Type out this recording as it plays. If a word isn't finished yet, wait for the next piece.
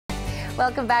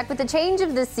Welcome back. With the change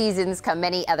of the seasons come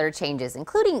many other changes,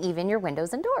 including even your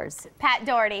windows and doors. Pat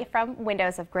Doherty from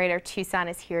Windows of Greater Tucson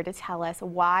is here to tell us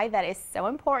why that is so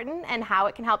important and how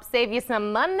it can help save you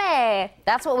some money.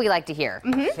 That's what we like to hear.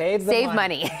 Save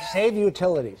money. Save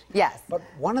utilities. Yes. But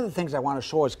one of the things I want to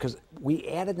show is because we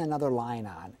added another line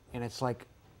on, and it's like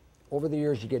over the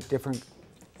years you get different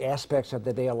aspects of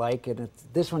the day alike, and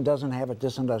this one doesn't have it,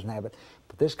 this one doesn't have it,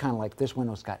 but this kind of like this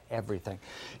window's got everything.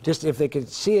 Just if they could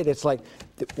see it, it's like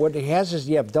what it has is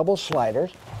you have double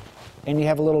sliders, and you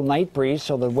have a little night breeze,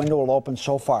 so the window will open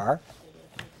so far,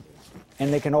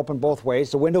 and they can open both ways.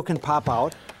 The window can pop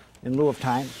out in lieu of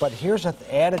time, but here's an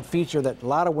added feature that a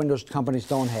lot of Windows companies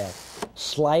don't have: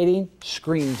 sliding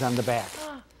screens on the back.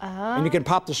 And you can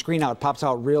pop the screen out. It pops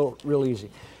out real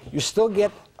easy. You still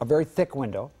get a very thick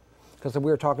window, because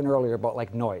we were talking earlier about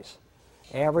like noise.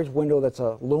 Average window that's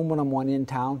a aluminum one in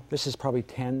town, this is probably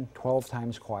 10, 12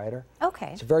 times quieter.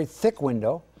 Okay. It's a very thick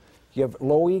window. You have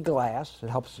low E glass. It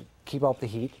helps keep out the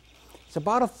heat. It's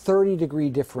about a 30-degree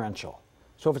differential.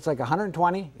 So if it's like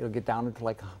 120, it'll get down to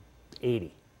like 80.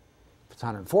 If it's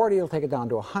 140, it'll take it down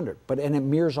to 100. And it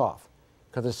mirrors off,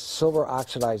 because it's silver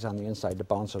oxidized on the inside to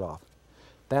bounce it off.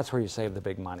 That's where you save the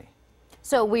big money.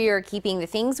 So we are keeping the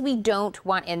things we don't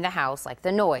want in the house, like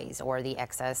the noise or the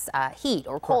excess heat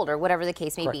or cold or whatever the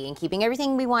case may be, and keeping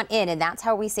everything we want in, and that's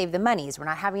how we save the money. Is we're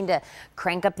not having to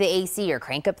crank up the AC or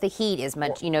crank up the heat as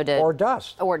much, or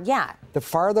dust. Or, yeah. The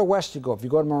farther west you go, if you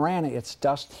go to Marana, it's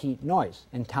dust, heat, noise.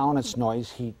 In town, it's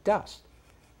noise, heat, dust.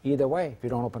 Either way, if you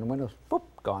don't open the windows, boop,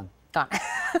 gone. Gone.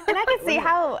 And I can see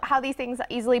how these things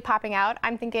easily popping out.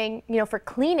 I'm thinking, for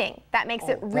cleaning, that makes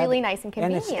it really nice and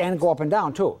convenient. And go up and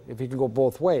down, too, if you can go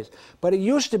both ways. But it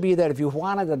used to be that if you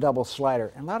wanted a double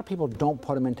slider, and a lot of people don't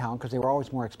put them in town because they were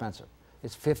always more expensive.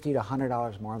 It's $50 to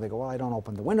 $100 more. They go, well, I don't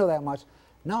open the window that much.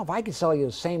 Now, if I could sell you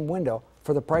the same window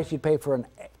for the price you'd pay for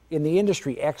in the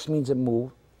industry, X means it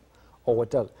moved. Oh, it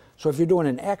does. So if you're doing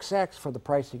an XX for the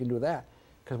price, you can do that,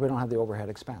 because we don't have the overhead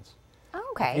expense.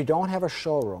 Okay. If you don't have a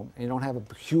showroom, and you don't have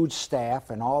a huge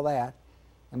staff and all that,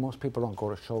 and most people don't go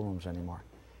to showrooms anymore.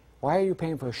 Why are you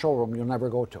paying for a showroom you'll never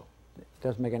go to? It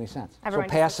doesn't make any sense. Everyone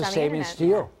so pass the savings to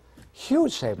you.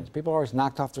 Huge savings. People are always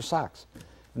knocked off their socks,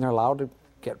 and they're allowed to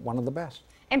get one of the best.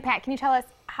 And Pat, can you tell us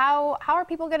how are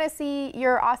people going to see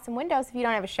your awesome windows if you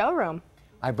don't have a showroom?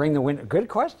 I bring the window. Good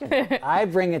question. I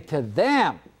bring it to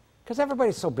them, because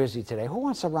everybody's so busy today. Who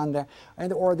wants to run there?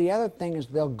 Or the other thing is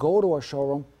they'll go to a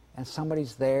showroom and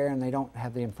somebody's there and they don't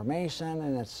have the information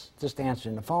and it's just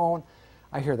answering the phone.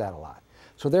 I hear that a lot.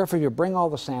 So therefore, you bring all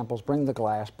the samples, bring the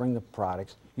glass, bring the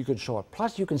products, you could show it.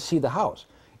 Plus, you can see the house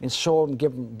and show them,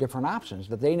 give them different options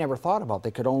that they never thought about.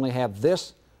 They could only have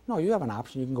this. No, you have an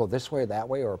option. You can go this way, that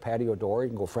way, or a patio door. You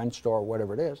can go French door,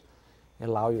 whatever it is.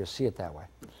 It'll allow you to see it that way.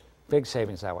 Big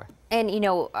savings that way. And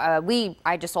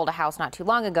I just sold a house not too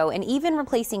long ago, and even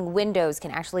replacing windows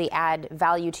can actually add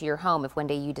value to your home if one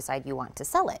day you decide you want to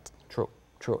sell it. True,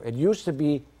 true. It used to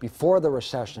be, before the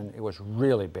recession, it was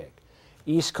really big.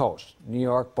 East Coast, New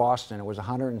York, Boston, it was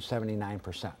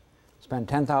 179%. Spend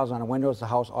 $10,000 on windows, the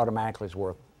house automatically is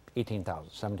worth $18,000,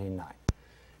 $17,900.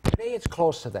 Today it's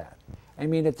close to that. I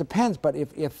mean, it depends, but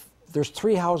if there's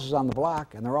 3 houses on the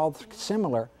block and they're all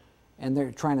similar and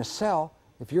they're trying to sell,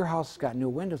 if your house has got new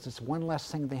windows, it's one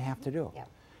less thing they have to do. Yep.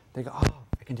 They go, oh,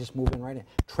 I can just move in right in.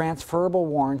 Transferable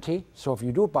warranty, so if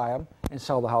you do buy them and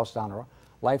sell the house down the road,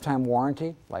 lifetime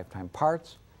warranty, lifetime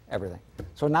parts, everything.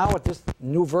 So now with this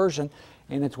new version,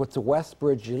 and it's with the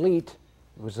Westbridge Elite,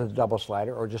 it was a double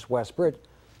slider, or just Westbridge,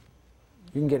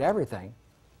 you can get everything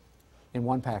in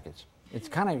one package. It's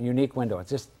kind of a unique window. It's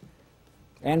just,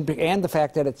 and the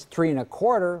fact that it's 3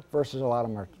 1/4 versus a lot of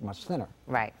them are much thinner.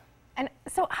 Right. And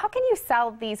so how can you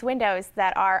sell these windows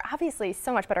that are obviously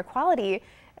so much better quality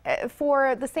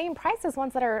for the same price as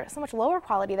ones that are so much lower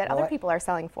quality that other people are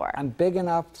selling for? I'm big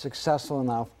enough, successful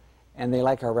enough, and they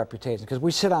like our reputation, because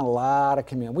we sit on a lot of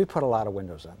community. We put a lot of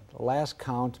windows in. The last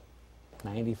count,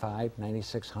 95,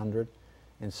 9,600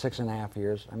 in 6.5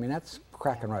 years. I mean, that's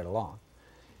cracking right along.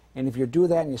 And if you do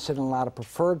that and you sit in a lot of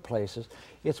preferred places,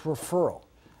 it's referral.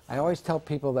 I always tell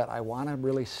people that I want to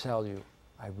really sell you.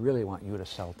 I really want you to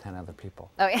sell 10 other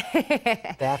people. Oh,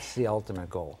 yeah. That's the ultimate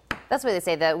goal. That's what they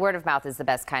say. The word of mouth is the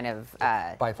best kind of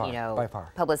by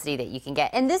far. Publicity that you can get.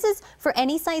 And this is for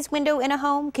any size window in a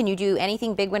home? Can you do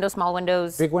anything, big windows, small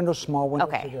windows? Big windows, small windows.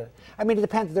 Okay. I mean, it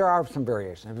depends. There are some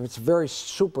variations. If it's a very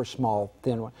super small,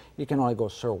 thin one, you can only go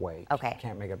Surway. Okay. You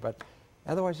can't make it, but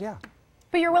otherwise, yeah.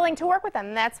 But you're willing to work with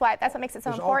them. That's what makes it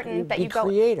so important that you go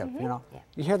creative. You know,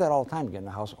 you hear that all the time. You get in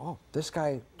the house. Oh, this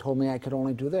guy told me I could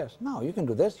only do this. No, you can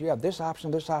do this. You have this option,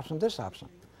 this option, this option.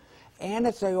 And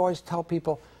it's, I always tell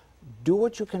people, do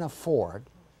what you can afford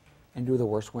and do the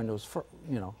worst windows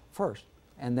first.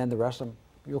 And then the rest of them,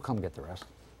 you'll come get the rest.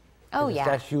 Oh, It's yeah.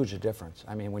 that huge a difference.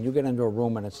 I mean, when you get into a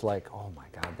room and it's like, oh my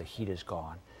God, the heat is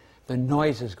gone. The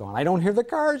noise is gone. I don't hear the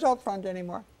cars out front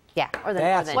anymore. Yeah, or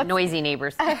the noisy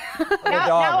neighbors.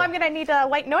 Now I'm going to need a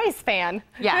white noise fan.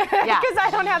 Yeah. Because I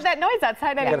don't have that noise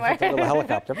outside You anymore. gotta put the little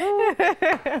helicopter.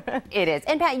 It is.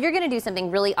 And Pat, you're going to do something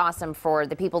really awesome for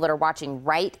the people that are watching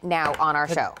right now on our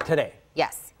show. Today.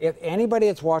 Yes. If anybody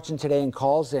that's watching today and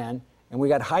calls in, and we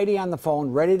got Heidi on the phone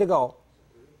ready to go,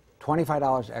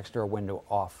 $25 extra a window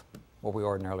off what we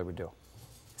ordinarily would do.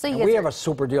 So And you we guys have a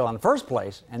super deal in the first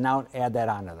place, and now add that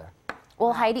onto there.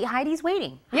 well, Heidi's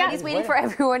waiting. Yeah. Heidi's waiting for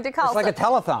everyone to call. It's like a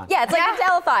telethon. Yeah, it's like a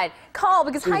telethon. Call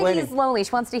because She's Heidi waiting. is lonely. She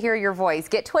wants to hear your voice.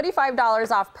 Get $25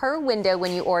 off per window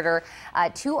when you order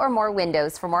 2 or more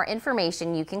windows. For more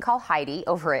information, you can call Heidi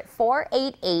over at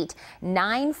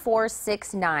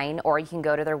 488-9469, or you can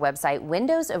go to their website,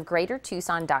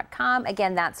 windowsofgreatertucson.com.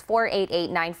 Again, that's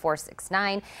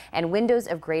 488-9469 and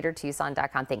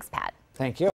windowsofgreatertucson.com. Thanks, Pat. Thank you.